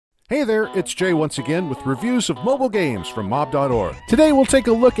Hey there, it's Jay once again with reviews of mobile games from mob.org. Today we'll take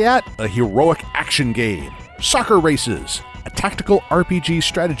a look at a heroic action game, soccer races, a tactical RPG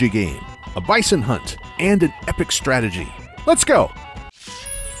strategy game, a bison hunt, and an epic strategy. Let's go!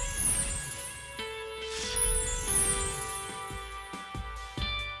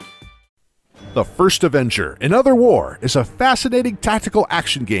 The First Avenger, Another War is a fascinating tactical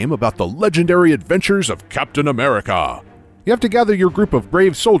action game about the legendary adventures of Captain America. You have to gather your group of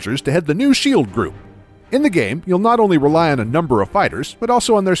brave soldiers to head the new SHIELD group. In the game, you'll not only rely on a number of fighters, but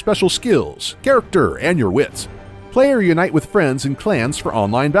also on their special skills, character, and your wits. Play or unite with friends and clans for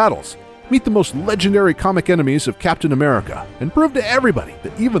online battles. Meet the most legendary comic enemies of Captain America, and prove to everybody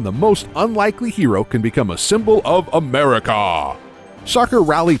that even the most unlikely hero can become a symbol of America. Soccer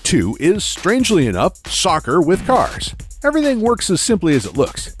Rally 2 is, strangely enough, soccer with cars. Everything works as simply as it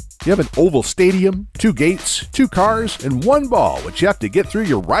looks. You have an oval stadium, 2 gates, 2 cars, and 1 ball, which you have to get through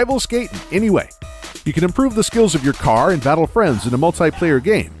your rival's gate in any way. You can improve the skills of your car and battle friends in a multiplayer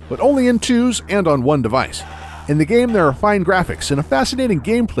game, but only in 2s and on 1 device. In the game, there are fine graphics and a fascinating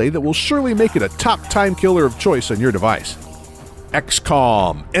gameplay that will surely make it a top time killer of choice on your device.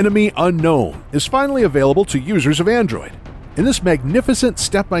 XCOM: Enemy Unknown is finally available to users of Android. In this magnificent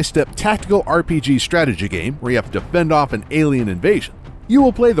step-by-step tactical RPG strategy game where you have to fend off an alien invasion, you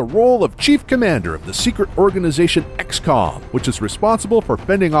will play the role of Chief Commander of the secret organization XCOM, which is responsible for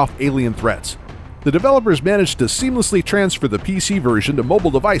fending off alien threats. The developers managed to seamlessly transfer the PC version to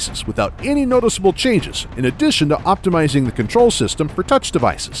mobile devices without any noticeable changes, in addition to optimizing the control system for touch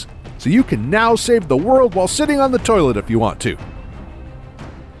devices. So you can now save the world while sitting on the toilet if you want to.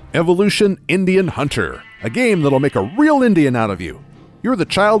 Evolution Indian Hunter, a game that'll make a real Indian out of you. You're the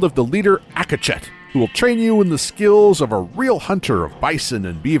child of the leader Akachet, who will train you in the skills of a real hunter of bison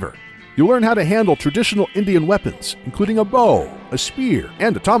and beaver. You'll learn how to handle traditional Indian weapons, including a bow, a spear,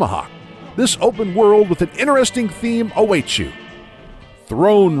 and a tomahawk. This open world with an interesting theme awaits you.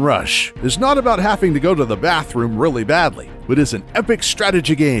 Throne Rush is not about having to go to the bathroom really badly, but is an epic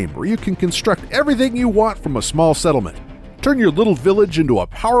strategy game where you can construct everything you want from a small settlement. Turn your little village into a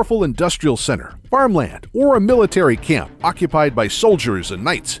powerful industrial center, farmland, or a military camp occupied by soldiers and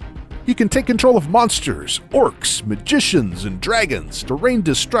knights. You can take control of monsters, orcs, magicians, and dragons to rain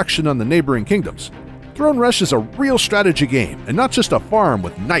destruction on the neighboring kingdoms. Throne Rush is a real strategy game, and not just a farm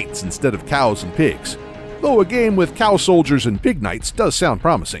with knights instead of cows and pigs. Though a game with cow soldiers and pig knights does sound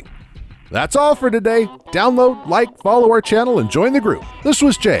promising. That's all for today. Download, like, follow our channel, and join the group. This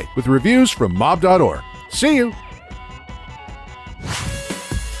was Jay with reviews from mob.org. See you!